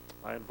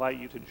I invite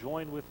you to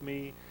join with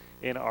me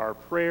in our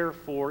prayer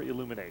for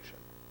illumination.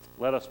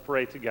 Let us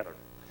pray together.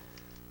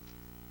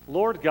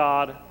 Lord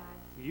God,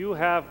 you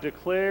have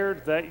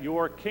declared that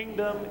your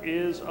kingdom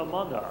is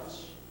among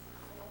us.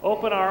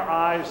 Open our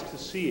eyes to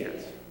see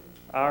it,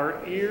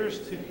 our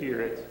ears to hear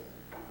it,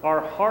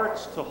 our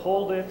hearts to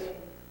hold it,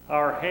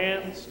 our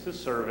hands to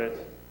serve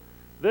it.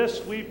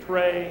 This we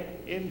pray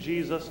in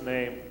Jesus'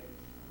 name.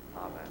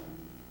 Amen.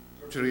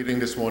 Scripture reading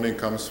this morning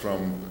comes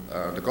from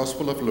the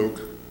Gospel of Luke,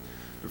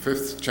 the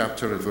 5th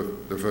chapter,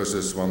 the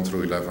verses 1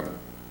 through 11.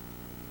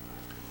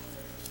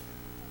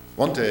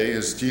 One day,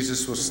 as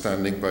Jesus was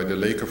standing by the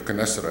lake of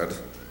Gennesaret,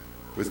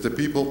 with the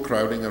people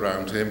crowding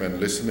around him and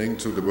listening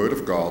to the word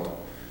of God,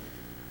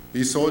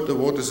 he saw at the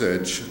water's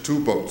edge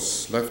 2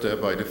 boats left there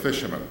by the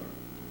fishermen,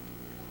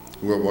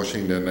 who were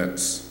washing their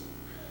nets.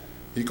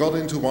 He got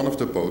into one of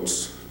the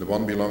boats, the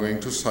one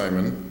belonging to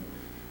Simon,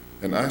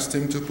 and asked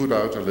him to put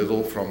out a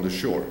little from the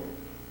shore.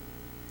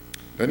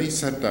 Then he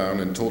sat down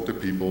and taught the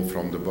people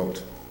from the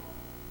boat.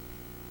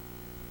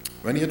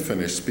 When he had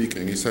finished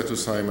speaking, he said to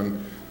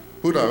Simon,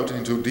 "Put out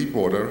into deep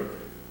water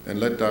and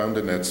let down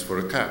the nets for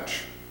a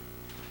catch."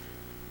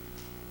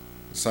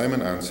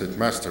 Simon answered,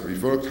 "Master,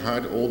 we've worked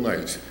hard all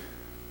night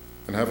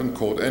and haven't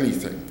caught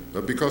anything,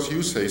 but because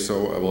you say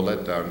so, I will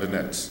let down the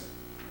nets."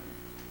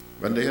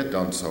 When they had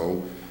done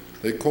so,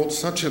 they caught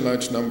such a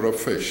large number of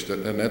fish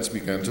that their nets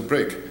began to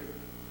break.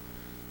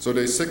 So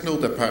they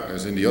signaled their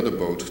partners in the other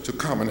boat to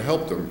come and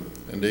help them,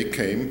 and they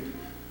came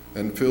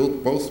and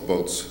filled both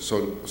boats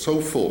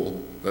so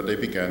full that they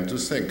began to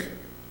sink.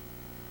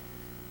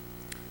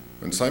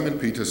 When Simon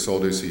Peter saw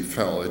this, he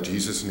fell at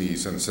Jesus'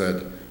 knees and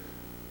said,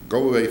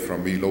 "Go away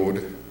from me,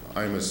 Lord,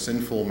 I am a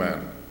sinful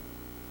man."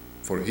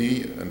 For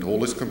he and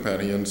all his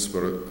companions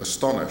were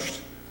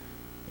astonished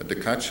at the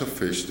catch of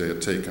fish they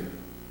had taken.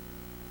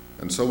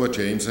 And so were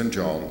James and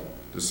John,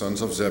 the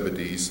sons of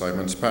Zebedee,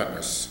 Simon's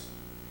partners.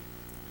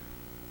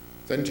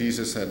 Then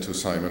Jesus said to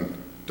Simon,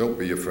 "Don't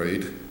be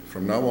afraid.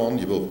 From now on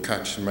you will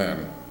catch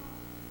men."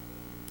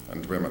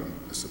 And women,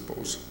 I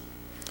suppose.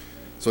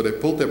 So they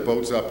pulled their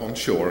boats up on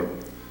shore,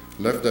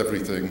 left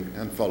everything,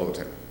 and followed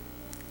him.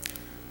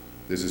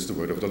 This is the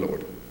word of the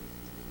Lord.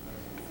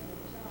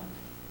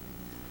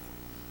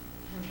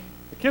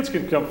 The kids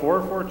can come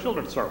forward for a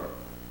children's sermon.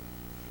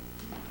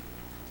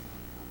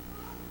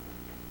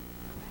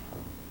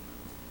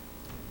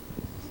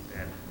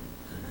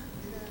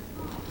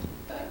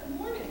 Good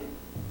morning.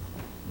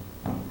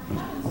 I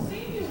haven't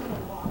seen you in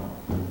a while.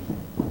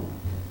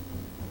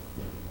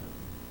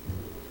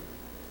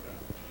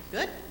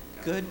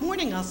 Good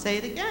morning. I'll say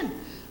it again.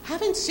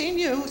 Haven't seen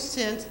you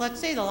since, let's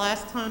say, the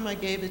last time I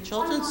gave a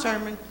children's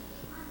sermon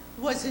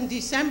was in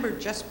December,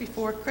 just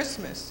before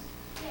Christmas.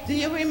 Do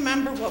you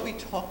remember what we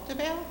talked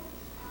about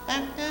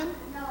back then?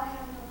 No, I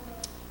have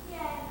no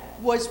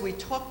clue. Was we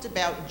talked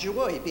about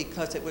joy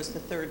because it was the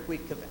 3rd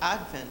week of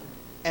Advent.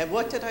 And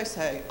what did I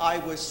say? I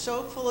was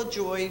so full of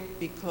joy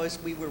because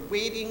we were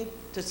waiting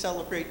to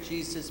celebrate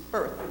Jesus'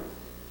 birth.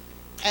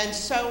 And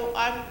so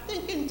I'm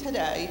thinking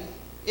today,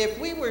 if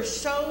we were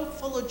so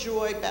full of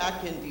joy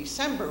back in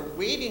December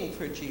waiting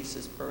for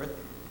Jesus' birth,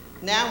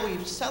 now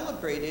we've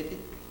celebrated,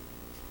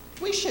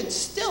 we should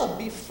still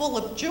be full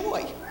of joy.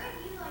 Why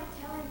do you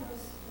like telling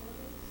those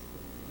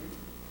stories?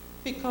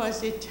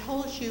 Because it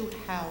tells you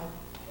how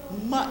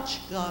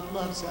much God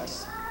loves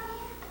us.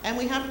 And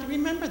we have to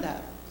remember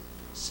that.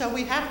 So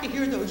we have to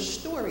hear those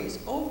stories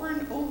over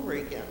and over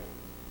again.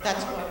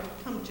 That's why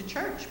we come to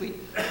church. We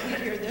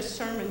hear this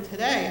sermon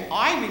today.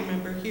 I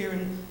remember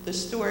hearing the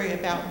story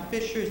about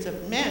fishers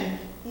of men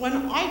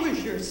when I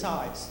was your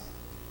size.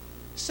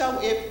 So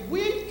if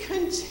we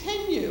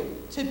continue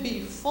to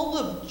be full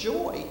of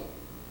joy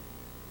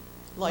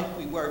like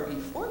we were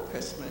before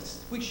Christmas,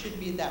 we should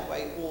be that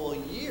way all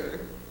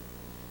year.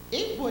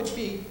 It would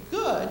be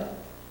good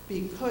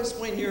because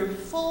when you're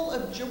full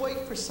of joy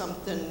for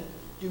something,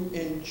 you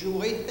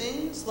enjoy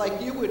things.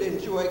 Like you would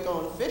enjoy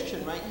going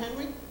fishing, right,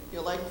 Henry? You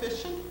like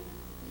fishing?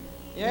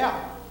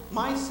 Yeah.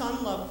 My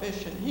son loved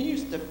fishing. He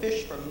used to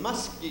fish for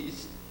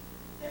muskies.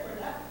 They were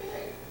that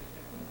big.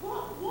 We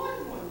caught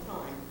one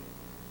time.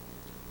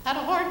 Had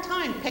a hard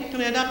time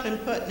picking it up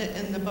and putting it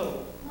in the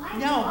boat.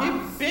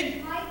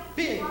 Big.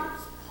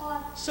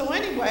 So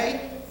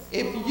anyway,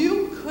 if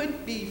you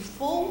could be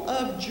full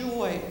of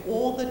joy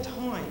all the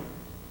time,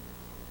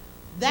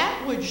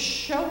 that would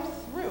show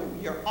through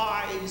your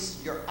eyes,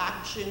 your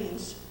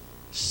actions,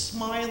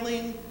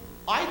 smiling.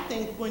 I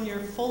think when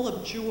you're full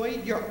of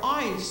joy, your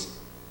eyes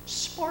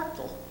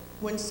sparkle.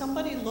 When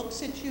somebody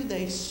looks at you,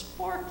 they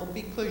sparkle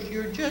because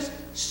you're just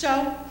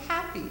so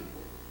happy.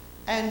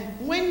 And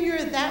when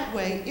you're that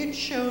way, it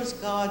shows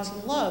God's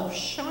love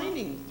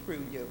shining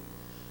through you.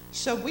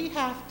 So we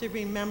have to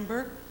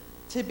remember,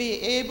 to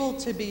be able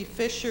to be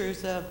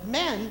fishers of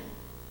men,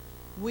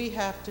 we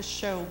have to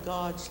show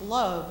God's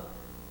love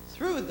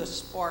through the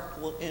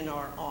sparkle in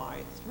our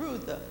eye, through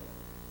the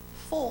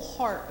full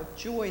heart of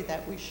joy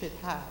that we should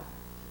have,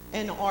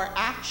 and our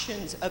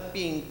actions of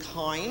being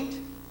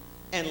kind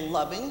and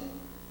loving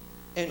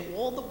and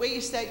all the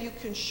ways that you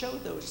can show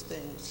those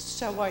things.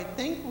 So I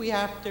think we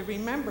have to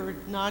remember,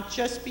 not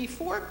just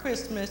before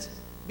Christmas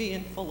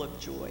being full of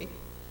joy,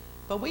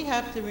 but we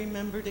have to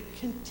remember to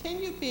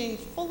continue being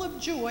full of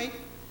joy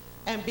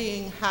and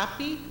being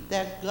happy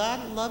that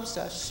God loves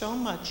us so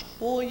much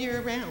all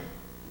year round.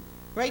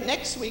 Right,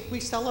 next week we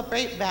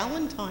celebrate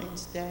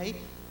Valentine's Day,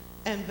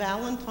 and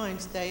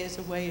Valentine's Day is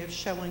a way of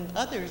showing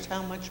others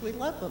how much we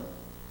love them.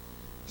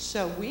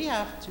 So we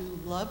have to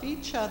love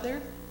each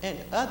other and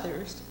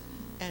others,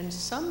 and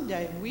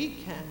someday we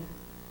can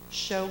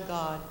show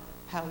God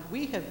how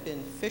we have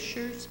been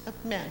fishers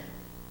of men.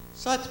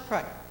 So let's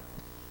pray.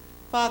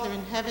 Father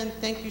in heaven,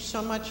 thank you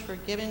so much for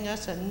giving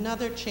us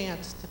another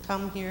chance to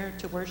come here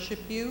to worship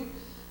you,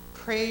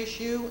 praise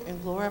you,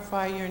 and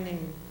glorify your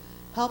name.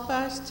 Help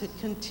us to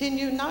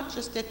continue, not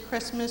just at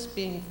Christmas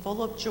being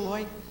full of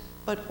joy,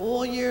 but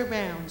all year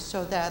round,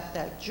 so that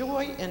that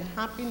joy and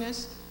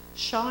happiness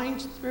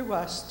shines through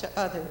us to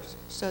others,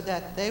 so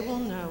that they will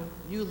know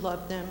you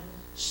love them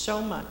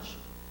so much.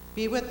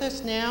 Be with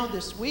us now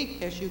this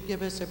week as you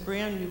give us a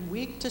brand new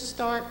week to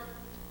start,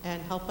 and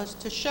help us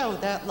to show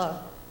that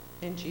love.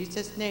 In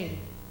Jesus' name,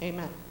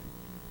 amen.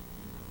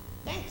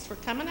 Thanks for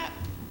coming up.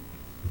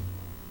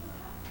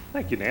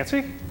 Thank you,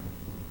 Nancy.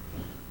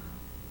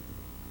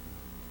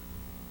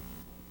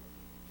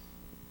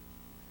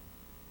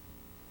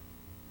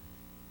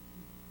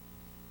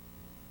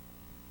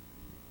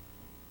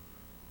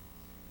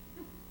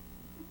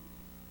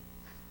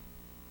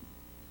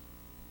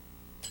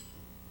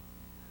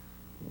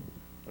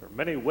 There are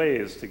many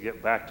ways to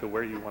get back to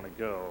where you want to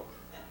go.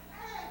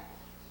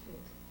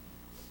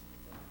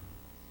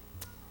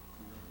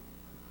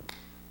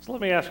 So let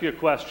me ask you a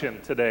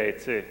question today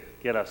to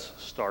get us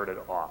started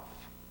off.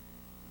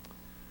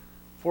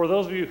 For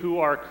those of you who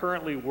are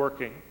currently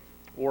working,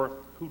 or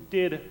who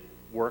did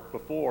work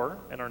before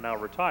and are now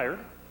retired,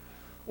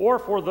 or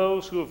for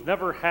those who have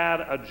never had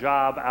a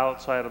job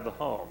outside of the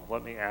home,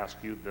 let me ask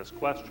you this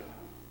question.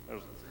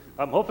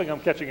 I'm hoping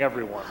I'm catching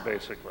everyone,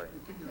 basically.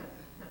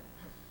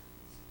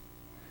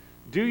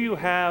 Do you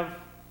have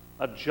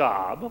a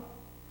job,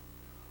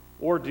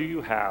 or do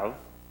you have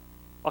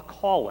a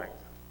calling?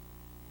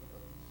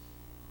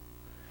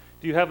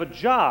 Do you have a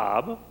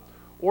job,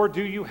 or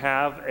do you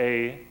have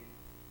a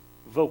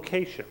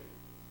vocation?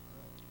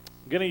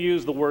 I'm going to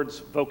use the words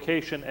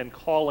vocation and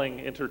calling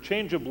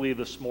interchangeably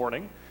this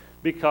morning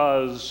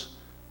because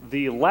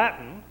the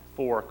Latin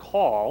for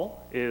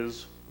call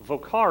is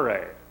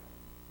vocare,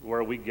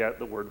 where we get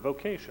the word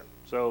vocation.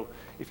 So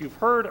if you've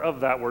heard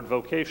of that word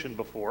vocation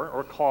before,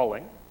 or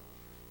calling,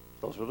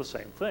 those are the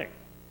same thing.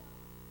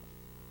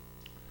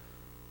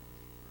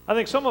 I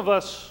think some of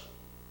us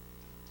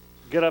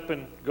get up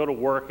and go to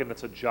work and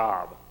it's a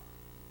job.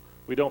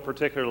 We don't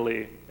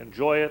particularly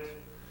enjoy it.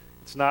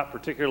 It's not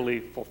particularly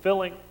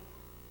fulfilling.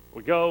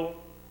 We go,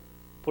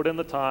 put in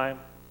the time,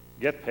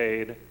 get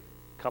paid,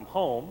 come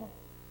home,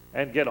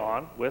 and get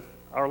on with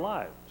our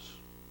lives.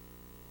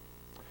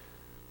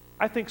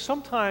 I think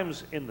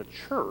sometimes in the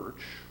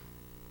church,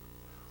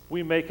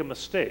 we make a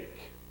mistake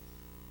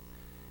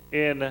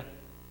in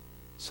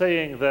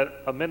saying that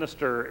a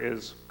minister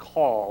is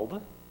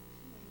called,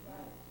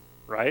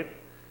 right?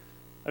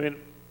 I mean,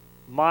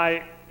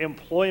 my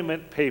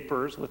employment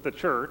papers with the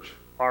church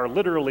are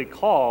literally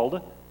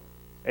called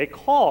a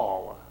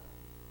call.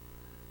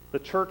 The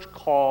church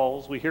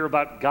calls. We hear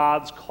about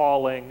God's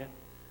calling.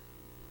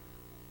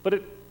 But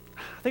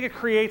I think it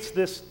creates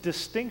this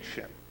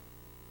distinction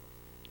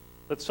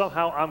that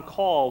somehow I'm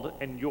called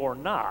and you're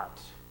not.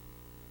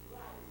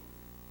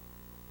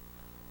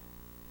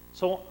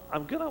 So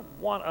I'm going to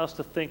want us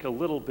to think a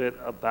little bit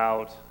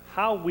about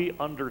how we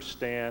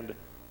understand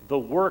the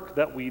work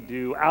that we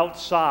do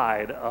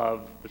outside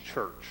of the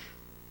church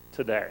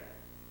today.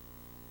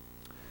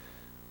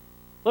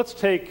 Let's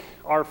take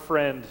our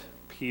friend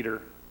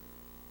Peter,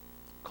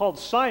 called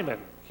Simon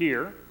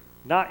here,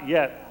 not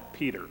yet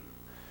Peter,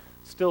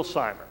 still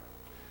Simon.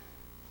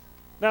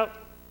 Now,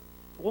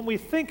 when we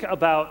think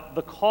about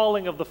the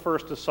calling of the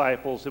first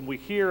disciples and we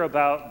hear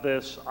about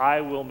this, I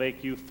will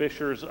make you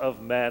fishers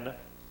of men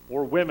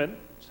or women,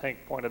 as Hank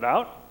pointed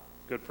out,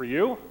 good for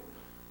you.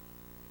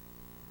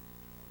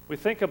 We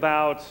think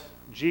about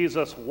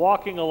Jesus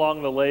walking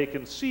along the lake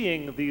and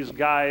seeing these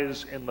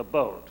guys in the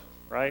boat,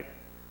 right?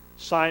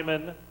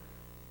 Simon,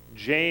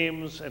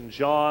 James, and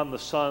John, the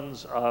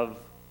sons of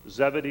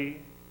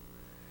Zebedee.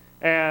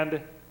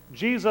 And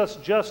Jesus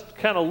just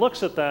kind of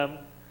looks at them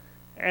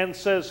and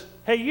says,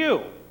 hey,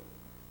 you,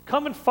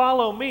 come and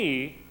follow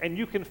me, and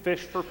you can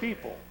fish for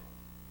people.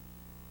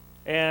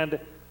 And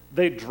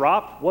they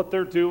drop what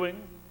they're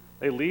doing.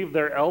 They leave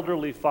their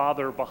elderly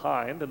father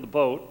behind in the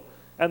boat,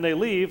 and they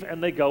leave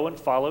and they go and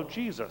follow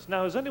Jesus.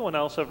 Now, has anyone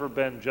else ever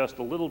been just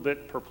a little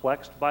bit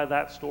perplexed by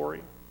that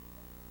story?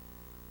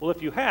 Well,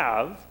 if you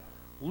have,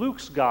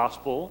 Luke's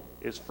gospel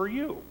is for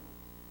you.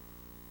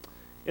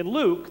 In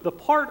Luke, the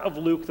part of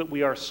Luke that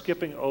we are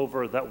skipping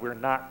over that we're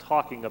not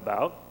talking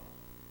about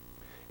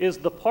is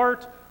the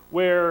part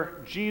where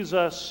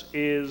Jesus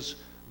is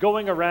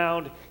going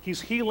around,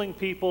 he's healing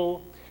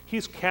people,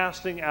 he's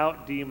casting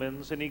out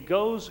demons, and he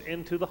goes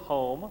into the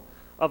home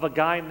of a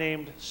guy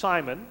named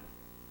Simon,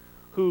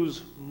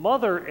 whose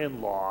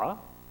mother-in-law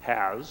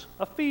has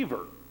a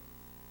fever.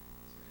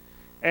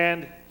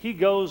 And he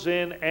goes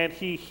in and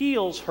he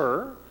heals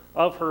her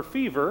of her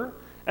fever,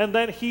 and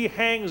then he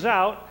hangs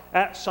out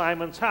at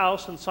Simon's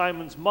house, and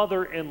Simon's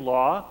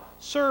mother-in-law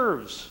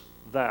serves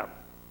them.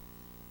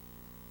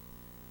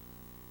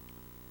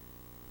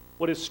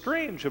 What is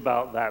strange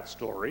about that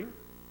story,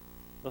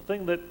 the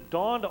thing that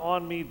dawned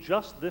on me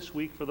just this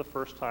week for the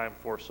first time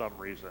for some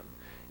reason,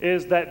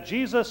 is that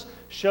Jesus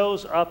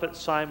shows up at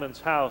Simon's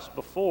house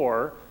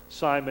before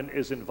Simon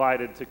is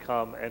invited to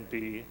come and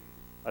be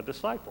a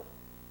disciple.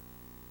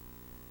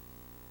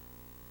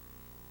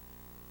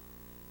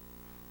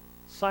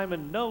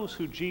 Simon knows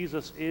who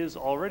Jesus is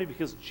already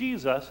because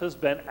Jesus has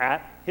been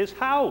at his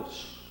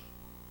house.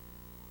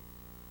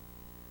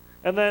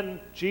 And then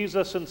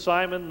Jesus and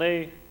Simon,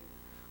 they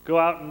go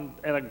out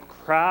and a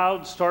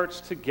crowd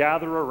starts to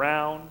gather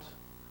around.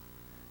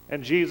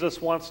 And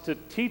Jesus wants to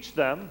teach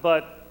them,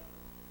 but,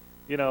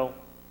 you know,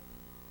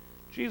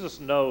 Jesus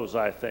knows,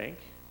 I think.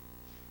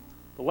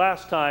 The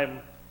last time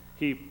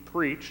he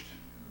preached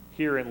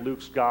here in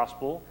Luke's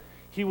gospel,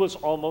 he was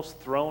almost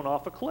thrown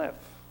off a cliff.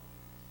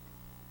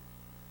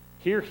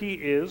 Here he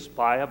is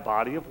by a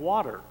body of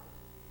water.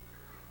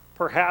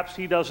 Perhaps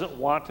he doesn't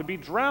want to be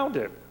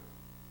drowned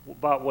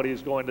about what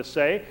he's going to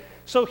say.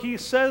 So he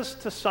says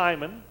to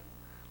Simon,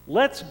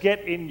 let's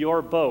get in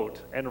your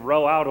boat and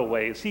row out a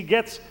ways. He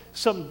gets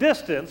some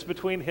distance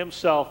between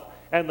himself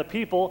and the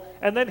people,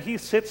 and then he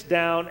sits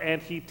down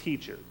and he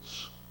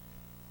teaches.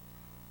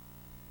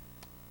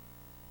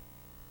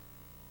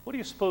 What do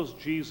you suppose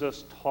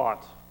Jesus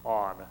taught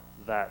on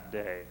that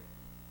day?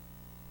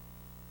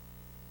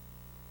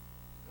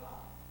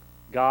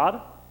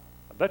 God?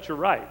 I bet you're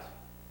right.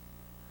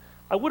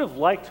 I would have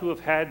liked to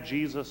have had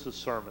Jesus'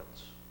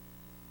 sermons.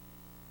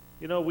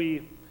 You know,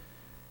 we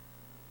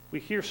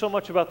hear so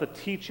much about the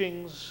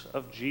teachings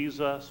of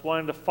Jesus,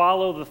 wanting to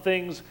follow the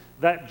things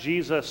that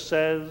Jesus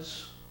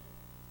says.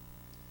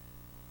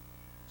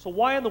 So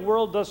why in the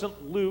world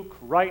doesn't Luke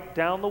write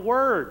down the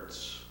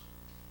words?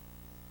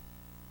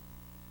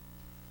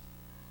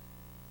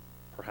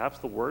 Perhaps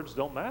the words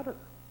don't matter.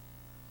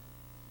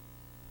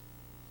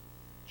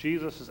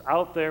 Jesus is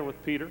out there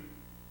with Peter.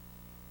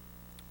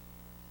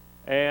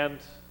 And,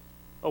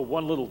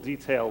 one little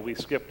detail we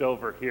skipped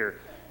over here.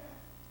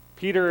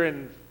 Peter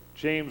and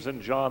James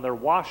and John, they're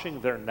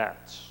washing their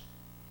nets.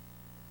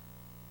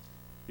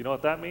 You know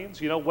what that means?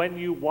 You know when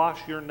you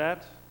wash your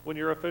net when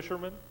you're a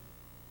fisherman?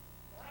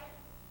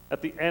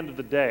 At the end of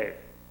the day,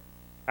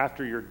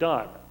 after you're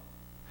done.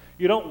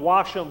 You don't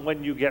wash them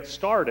when you get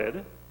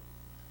started.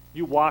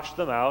 You wash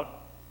them out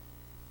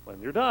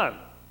when you're done.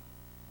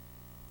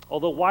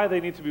 Although why they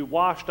need to be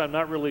washed, I'm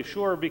not really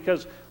sure,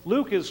 because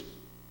Luke is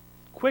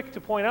quick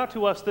to point out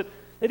to us that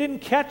they didn't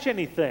catch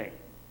anything.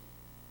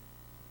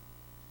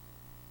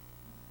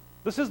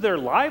 This is their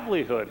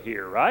livelihood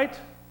here, right?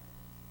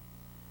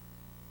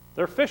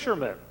 They're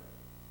fishermen.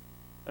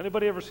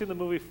 Anybody ever seen the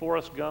movie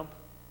Forrest Gump?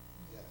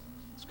 Yes.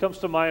 This comes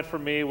to mind for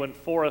me when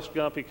Forrest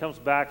Gump, he comes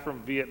back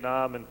from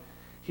Vietnam, and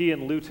he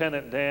and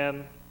Lieutenant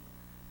Dan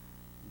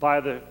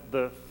buy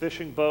the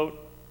fishing boat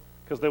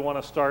because they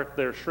want to start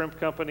their shrimp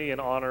company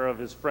in honor of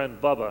his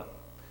friend Bubba.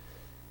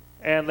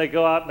 And they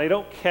go out and they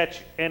don't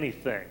catch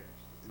anything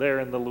there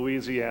in the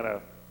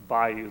Louisiana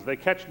bayous. They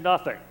catch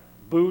nothing.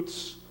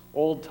 Boots,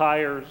 old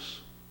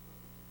tires.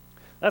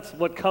 That's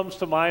what comes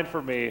to mind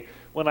for me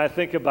when I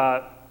think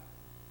about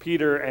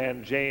Peter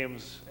and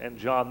James and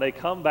John. They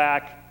come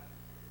back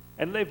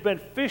and they've been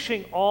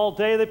fishing all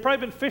day. They've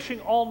probably been fishing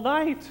all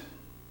night.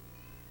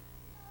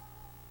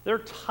 They're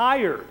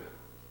tired.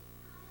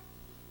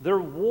 They're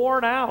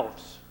worn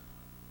out.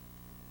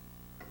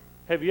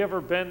 Have you ever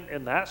been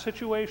in that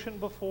situation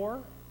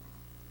before?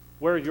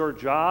 Where your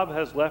job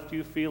has left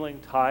you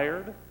feeling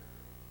tired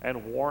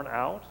and worn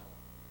out?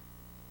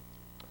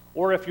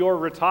 Or if you're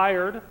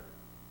retired,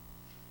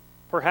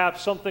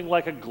 perhaps something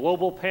like a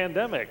global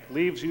pandemic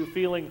leaves you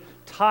feeling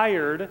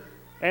tired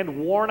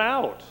and worn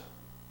out.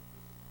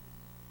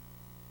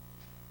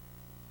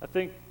 I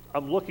think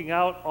I'm looking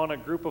out on a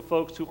group of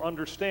folks who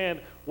understand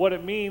what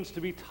it means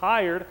to be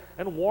tired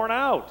and worn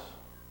out.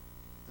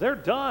 They're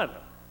done.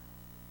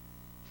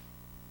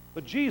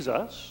 But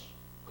Jesus,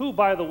 who,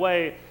 by the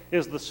way,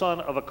 is the son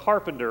of a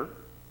carpenter,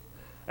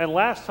 and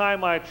last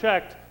time I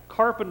checked,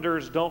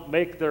 carpenters don't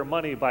make their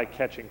money by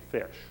catching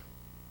fish.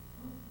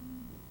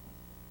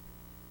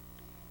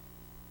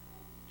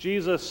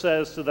 Jesus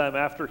says to them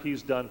after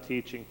he's done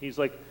teaching, he's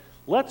like,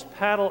 let's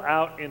paddle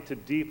out into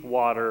deep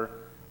water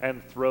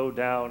and throw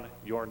down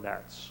your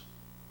nets.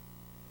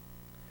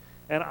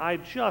 And I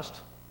just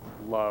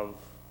love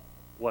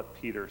what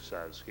Peter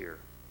says here.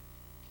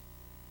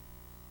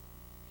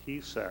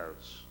 He says,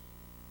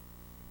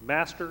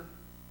 Master,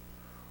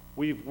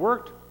 we've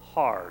worked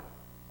hard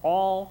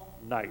all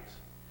night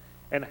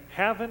and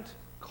haven't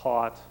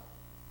caught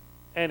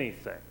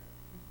anything.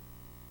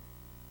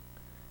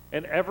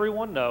 And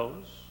everyone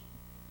knows,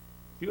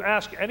 you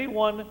ask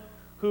anyone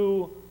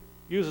who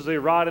uses a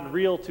rod and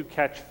reel to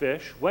catch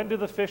fish, when do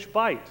the fish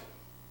bite?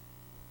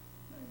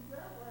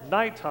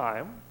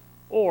 Nighttime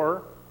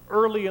or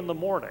early in the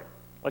morning.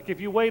 Like if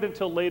you wait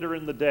until later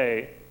in the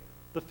day,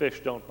 the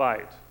fish don't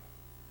bite.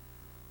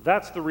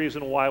 That's the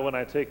reason why when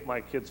I take my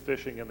kids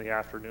fishing in the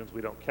afternoons,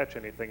 we don't catch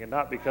anything, and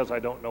not because I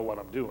don't know what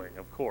I'm doing,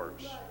 of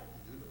course.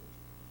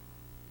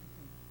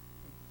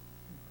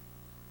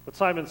 But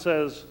Simon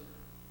says,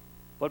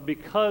 but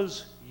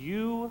because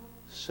you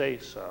say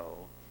so,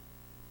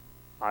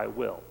 I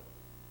will.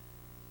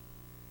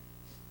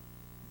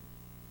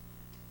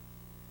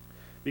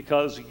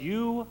 Because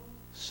you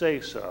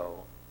say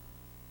so,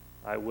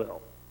 I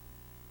will.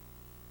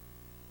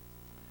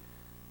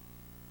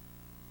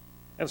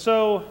 And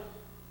so,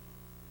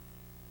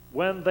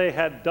 when they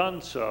had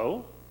done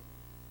so,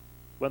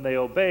 when they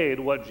obeyed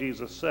what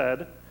Jesus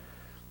said,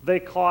 they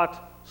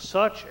caught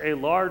such a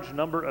large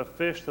number of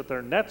fish that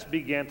their nets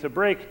began to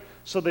break.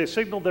 So they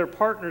signaled their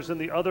partners in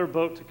the other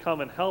boat to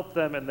come and help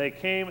them, and they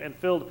came and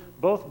filled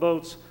both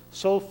boats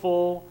so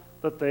full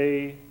that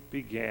they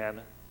began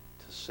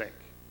to sink.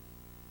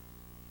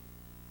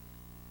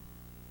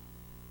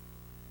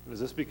 Is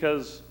this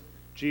because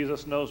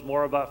Jesus knows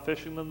more about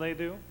fishing than they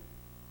do?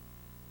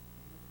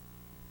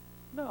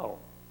 No.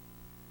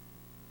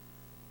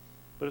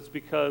 But it's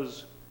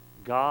because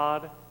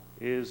God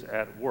is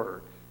at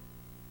work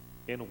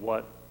in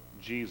what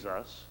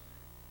Jesus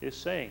is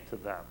saying to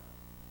them.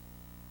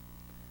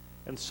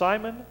 And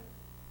Simon,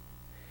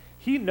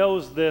 he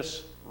knows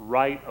this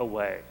right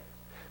away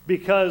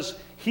because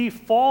he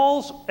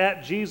falls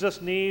at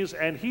Jesus' knees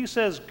and he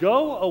says,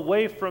 "Go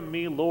away from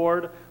me,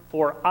 Lord,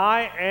 for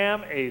I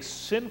am a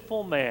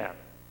sinful man."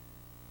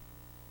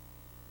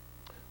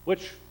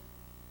 Which,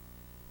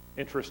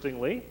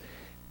 interestingly,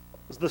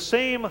 is the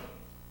same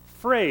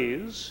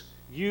phrase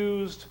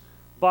used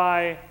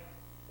by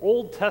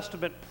Old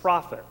Testament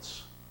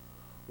prophets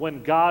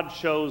when God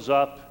shows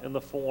up in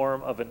the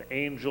form of an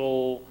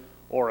angel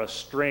or a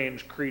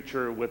strange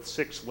creature with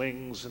 6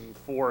 wings and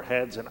 4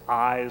 heads and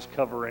eyes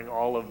covering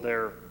all of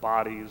their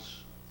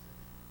bodies.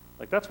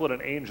 Like, that's what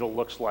an angel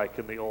looks like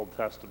in the Old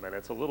Testament.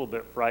 It's a little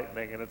bit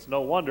frightening, and it's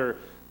no wonder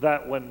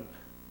that when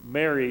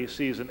Mary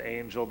sees an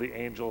angel, the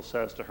angel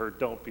says to her,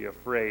 "Don't be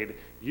afraid.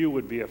 You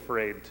would be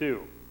afraid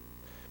too."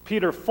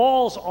 Peter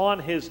falls on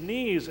his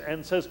knees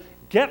and says,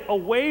 "Get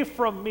away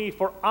from me,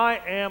 for I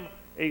am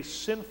a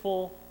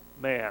sinful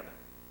man."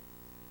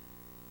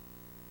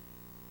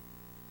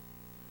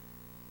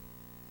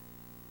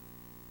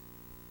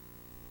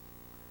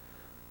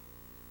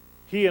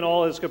 He and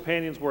all his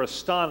companions were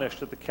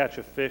astonished at the catch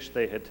of fish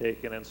they had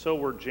taken, and so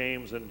were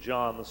James and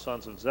John, the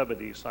sons of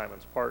Zebedee,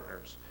 Simon's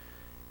partners.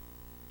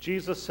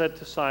 Jesus said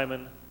to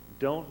Simon,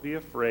 "Don't be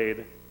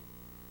afraid.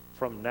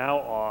 From now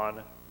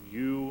on,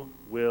 you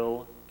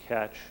will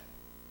catch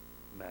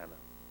men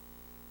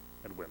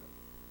and women."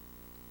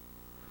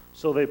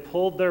 So they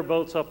pulled their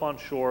boats up on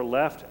shore,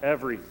 left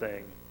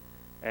everything,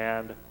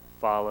 and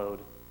followed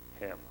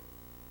him.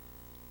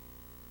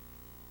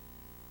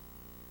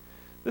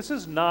 This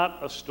is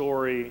not a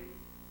story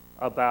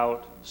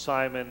about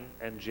Simon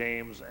and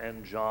James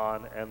and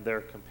John and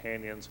their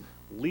companions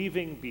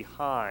leaving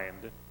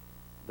behind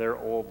their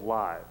old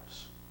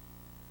lives.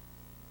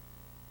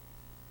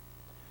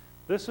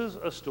 This is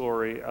a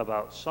story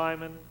about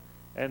Simon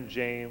and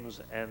James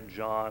and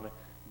John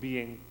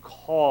being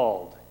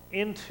called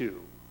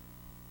into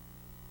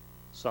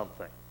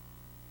something.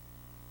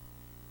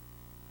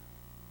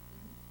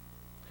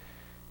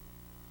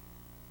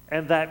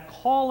 And that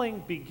calling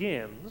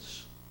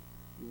begins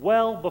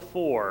well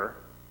before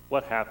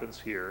what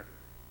happens here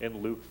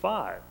in Luke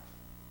 5.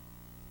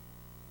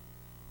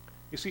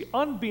 You see,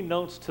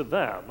 unbeknownst to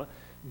them,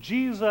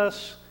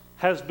 Jesus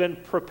has been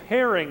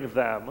preparing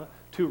them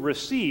to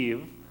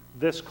receive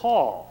this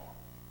call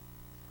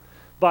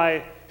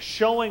by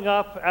showing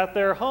up at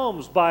their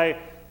homes, by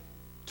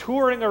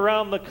touring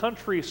around the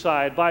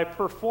countryside, by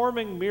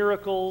performing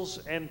miracles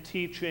and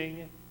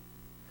teaching.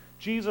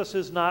 Jesus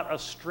is not a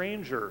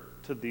stranger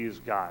to these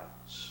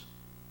guys.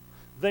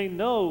 They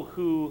know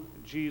who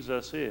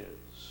Jesus is.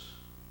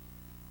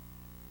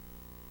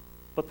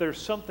 But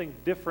there's something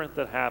different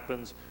that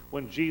happens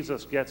when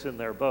Jesus gets in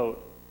their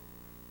boat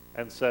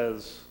and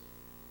says,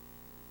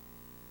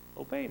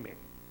 "Obey me."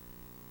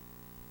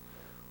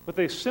 With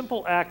a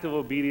simple act of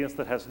obedience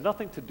that has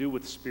nothing to do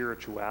with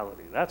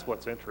spirituality. That's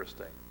what's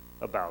interesting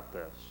about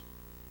this.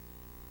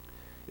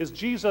 Is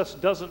Jesus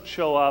doesn't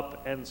show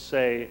up and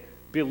say,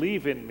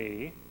 "Believe in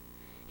me."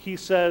 He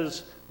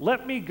says,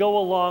 "Let me go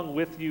along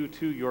with you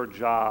to your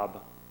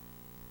job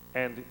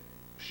and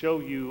show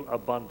you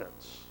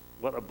abundance."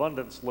 What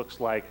abundance looks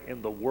like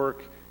in the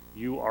work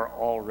you are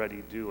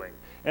already doing.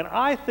 And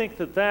I think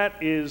that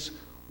that is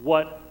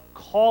what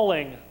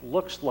calling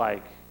looks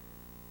like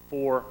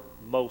for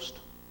most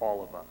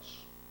all of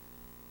us.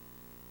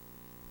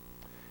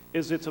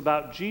 It's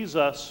about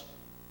Jesus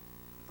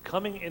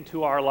coming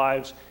into our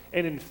lives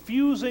and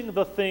infusing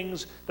the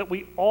things that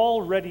we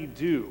already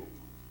do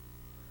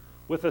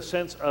with a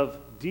sense of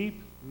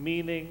deep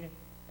meaning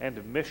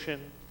and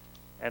mission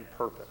and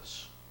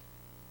purpose.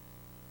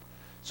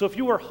 So if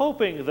you were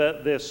hoping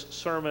that this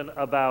sermon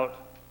about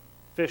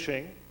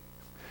fishing,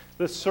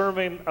 this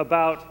sermon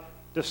about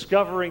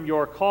discovering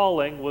your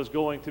calling was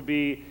going to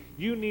be,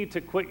 you need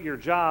to quit your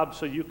job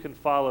so you can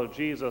follow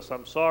Jesus,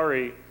 I'm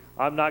sorry,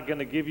 I'm not going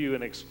to give you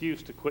an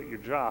excuse to quit your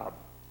job.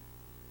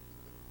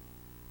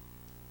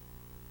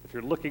 If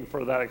you're looking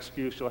for that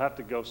excuse, you'll have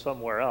to go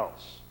somewhere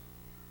else.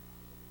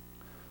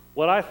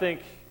 What I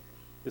think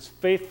is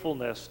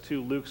faithfulness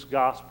to Luke's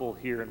gospel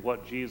here and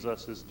what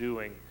Jesus is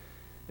doing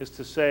is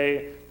to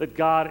say that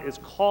God is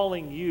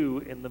calling you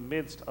in the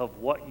midst of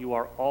what you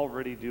are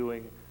already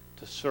doing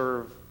to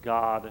serve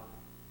God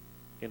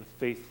in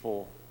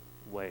faithful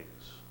ways.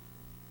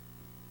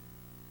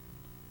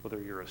 Whether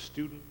you're a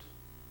student,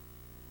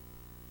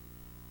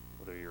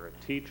 whether you're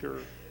a teacher,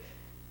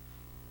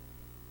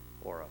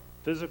 or a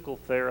physical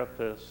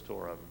therapist,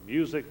 or a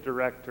music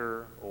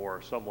director,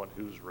 or someone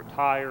who's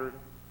retired,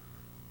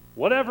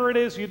 whatever it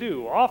is you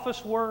do,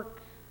 office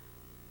work.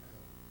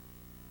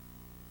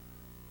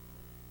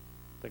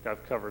 I think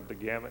I've covered the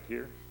gamut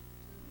here.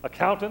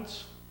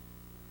 Accountants.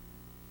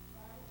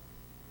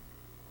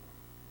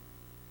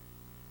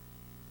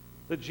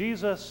 That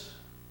Jesus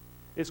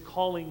is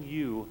calling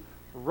you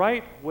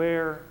right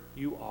where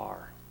you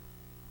are.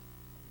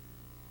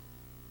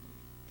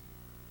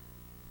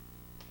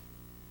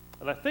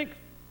 And I think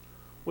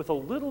with a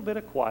little bit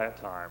of quiet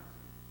time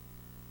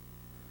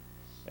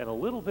and a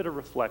little bit of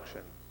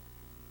reflection,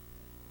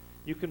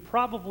 you can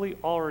probably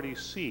already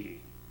see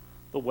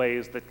the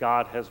ways that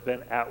God has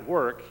been at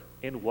work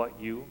in what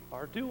you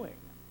are doing.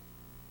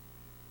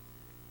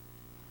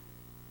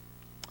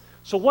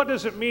 So what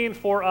does it mean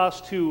for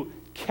us to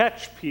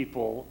catch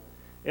people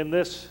in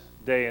this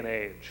day and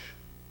age?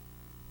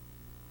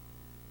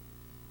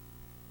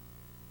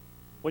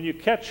 When you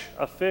catch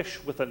a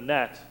fish with a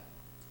net,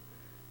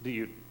 do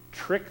you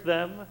trick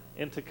them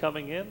into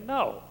coming in?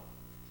 No.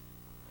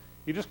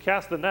 You just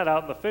cast the net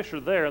out and the fish are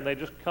there and they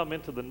just come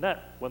into the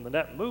net when the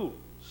net moves.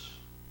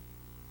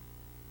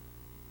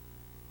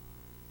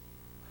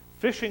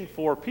 Fishing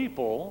for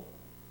people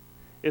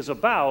is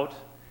about,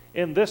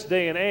 in this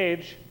day and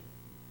age,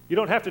 you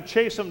don't have to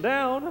chase them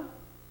down.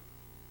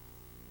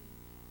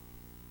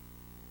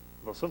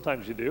 Well,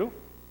 sometimes you do.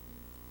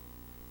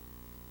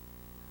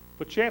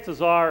 But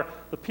chances are,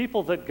 the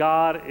people that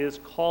God is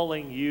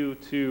calling you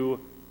to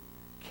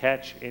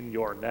catch in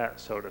your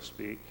net, so to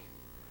speak,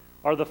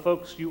 are the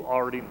folks you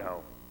already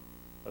know.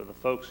 They're the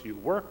folks you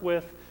work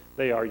with.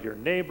 They are your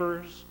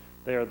neighbors.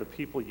 They are the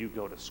people you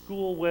go to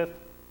school with.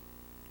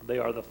 They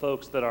are the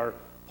folks that are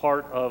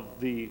part of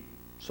the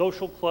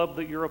social club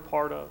that you're a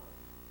part of.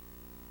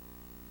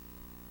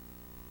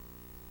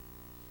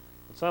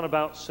 It's not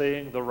about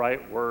saying the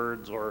right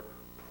words or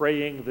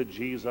praying the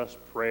Jesus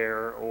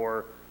prayer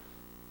or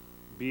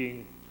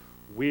being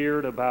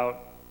weird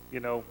about,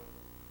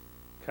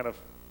 kind of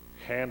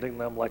handing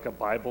them like a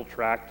Bible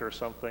tract or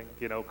something,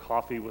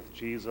 coffee with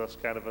Jesus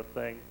kind of a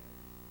thing.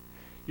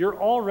 You're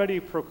already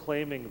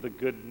proclaiming the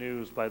good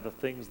news by the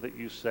things that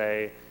you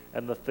say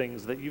and the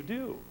things that you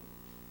do.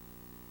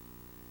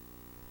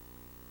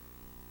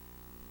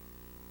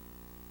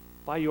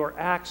 By your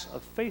acts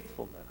of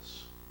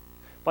faithfulness,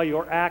 by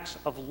your acts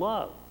of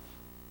love,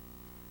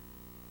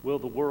 will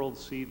the world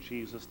see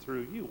Jesus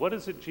through you? What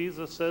is it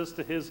Jesus says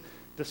to his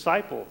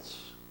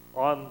disciples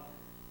on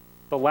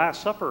the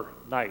Last Supper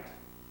night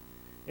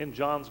in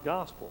John's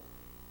Gospel?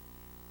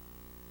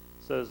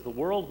 It says, the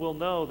world will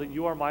know that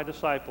you are my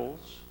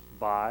disciples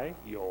by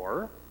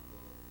your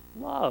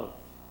love.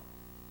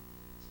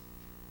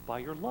 By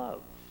your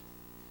love.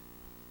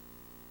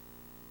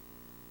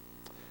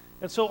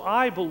 And so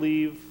I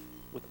believe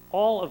with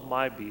all of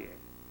my being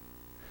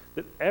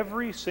that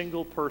every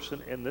single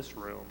person in this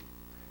room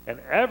and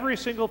every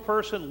single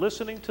person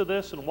listening to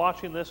this and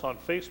watching this on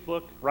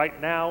Facebook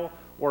right now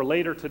or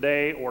later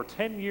today or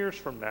 10 years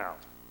from now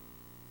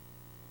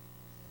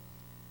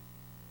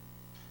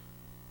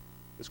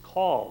is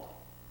called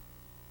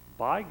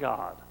by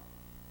God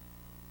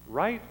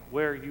right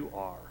where you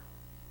are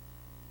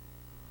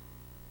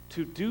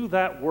to do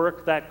that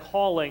work, that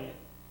calling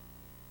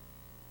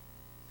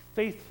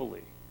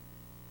faithfully,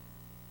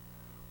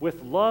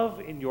 with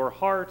love in your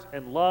heart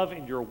and love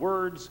in your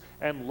words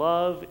and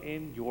love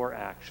in your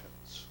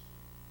actions.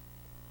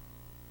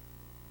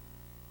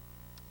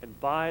 And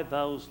by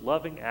those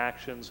loving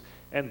actions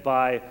and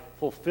by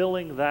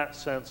fulfilling that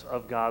sense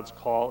of God's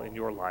call in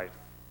your life,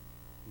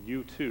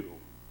 you too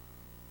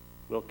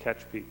will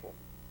catch people.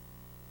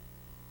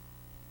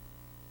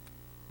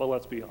 But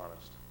let's be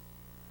honest.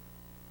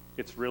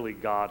 It's really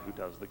God who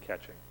does the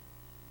catching.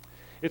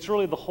 It's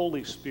really the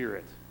Holy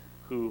Spirit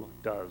who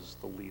does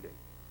the leading.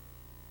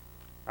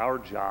 Our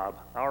job,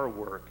 our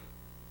work,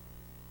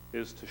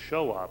 is to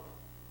show up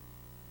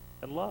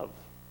and love.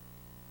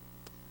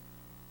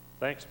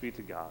 Thanks be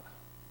to God.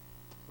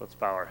 Let's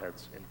bow our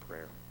heads in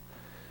prayer.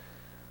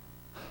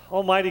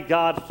 Almighty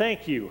God,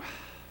 thank you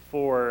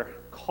for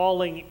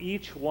calling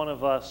each one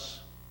of us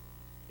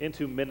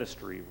into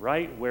ministry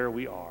right where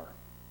we are.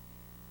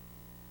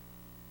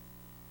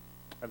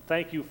 And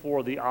thank you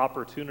for the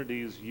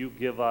opportunities you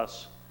give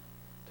us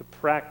to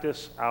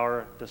practice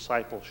our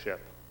discipleship.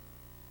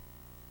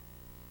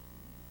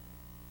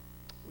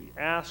 We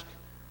ask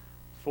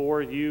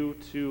for you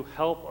to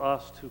help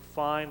us to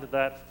find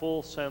that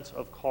full sense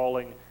of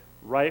calling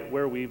right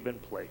where we've been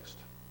placed.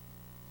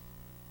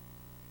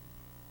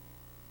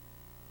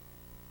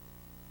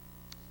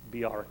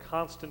 Be our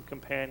constant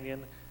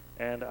companion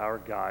and our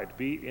guide.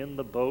 Be in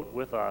the boat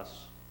with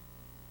us,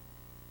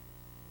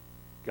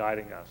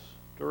 guiding us,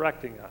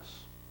 directing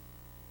us,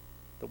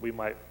 that we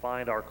might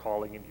find our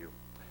calling in you.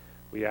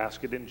 We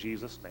ask it in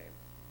Jesus' name.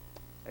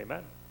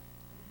 Amen.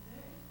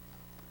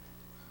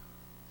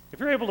 If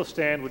you're able to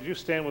stand, would you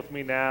stand with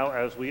me now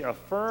as we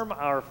affirm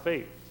our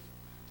faith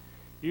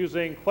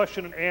using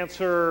question and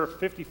answer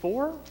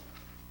 54?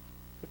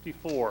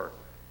 54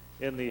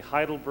 in the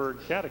Heidelberg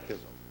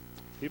Catechism.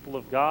 People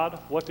of God,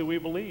 what do we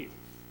believe?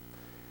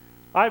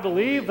 I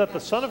believe that the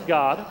Son of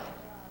God,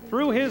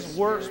 through his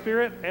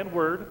Spirit and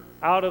Word,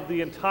 out of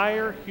the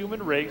entire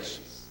human race,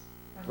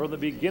 from the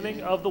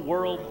beginning of the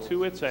world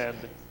to its end,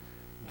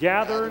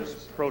 gathers,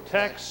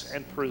 protects,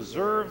 and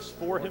preserves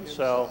for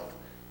himself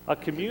a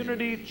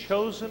community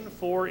chosen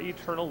for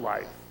eternal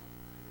life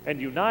and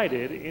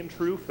united in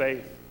true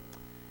faith.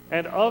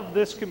 And of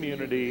this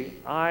community,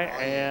 I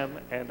am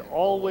and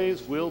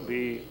always will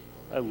be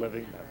a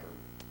living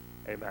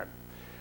member. Amen.